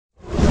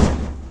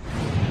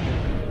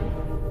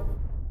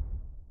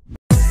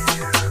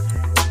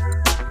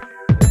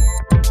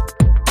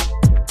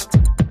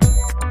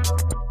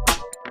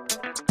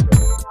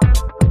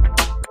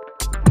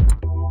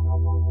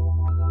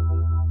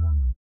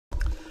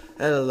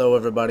Hello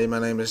everybody, my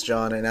name is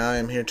John and I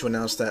am here to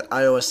announce that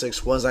iOS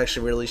 6 was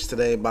actually released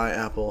today by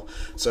Apple.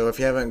 So if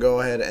you haven't, go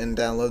ahead and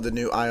download the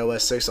new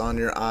iOS 6 on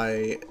your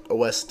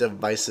iOS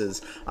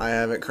devices. I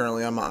have it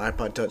currently on my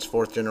iPod Touch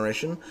 4th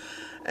generation,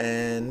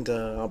 and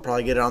I'll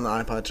probably get it on the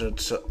iPod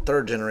Touch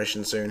 3rd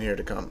generation soon here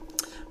to come.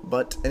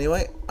 But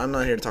anyway, I'm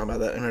not here to talk about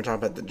that. I'm here to talk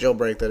about the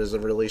jailbreak that is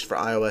released for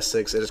iOS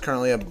 6. It is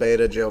currently a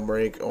beta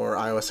jailbreak, or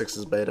iOS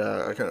 6's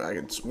beta.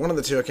 It's one of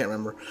the two, I can't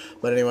remember.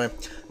 But anyway,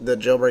 the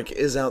jailbreak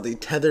is out. The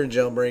tethered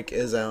jailbreak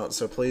is out.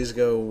 So please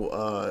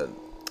go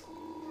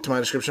to my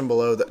description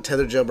below. The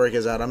tethered jailbreak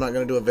is out. I'm not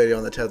going to do a video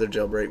on the tethered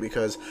jailbreak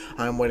because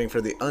I'm waiting for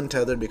the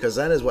untethered, because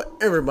that is what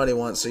everybody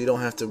wants, so you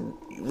don't have to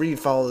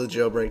follow the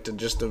jailbreak to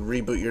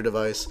reboot your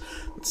device.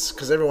 It's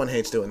because everyone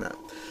hates doing that.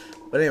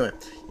 But anyway,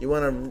 you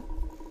want to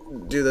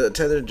do the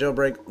tethered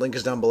jailbreak, link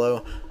is down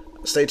below.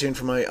 Stay tuned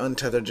for my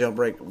untethered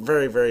jailbreak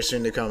very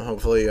soon to come.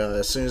 Hopefully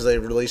as soon as they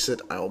release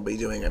it, I will be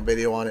doing a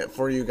video on it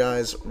for you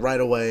guys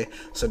right away,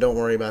 so don't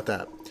worry about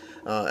that.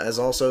 As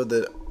also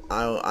the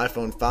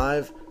iPhone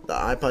 5, the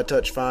iPod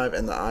Touch 5,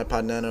 and the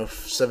iPod Nano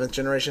 7th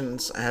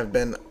generations have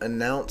been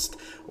announced,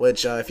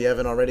 which if you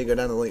haven't already, go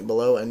down the link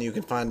below and you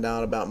can find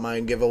out about my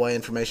giveaway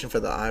information for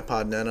the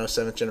iPod Nano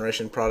 7th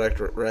generation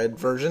product red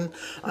version.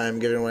 I am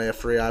giving away a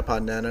free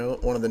iPod Nano,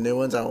 one of the new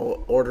ones. I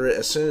will order it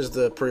as soon as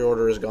the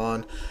pre-order is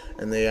gone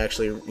and they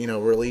actually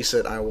release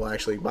it. I will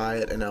actually buy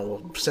it and I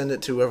will send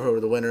it to whoever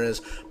the winner is.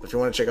 But if you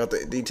want to check out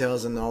the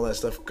details and all that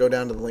stuff, go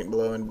down to the link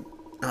below and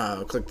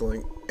click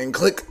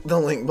the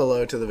link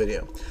below to the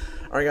video.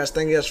 Alright guys,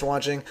 thank you guys for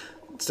watching.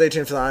 Stay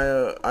tuned for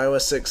the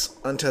iOS 6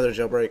 untethered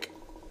jailbreak.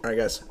 Alright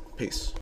guys, peace.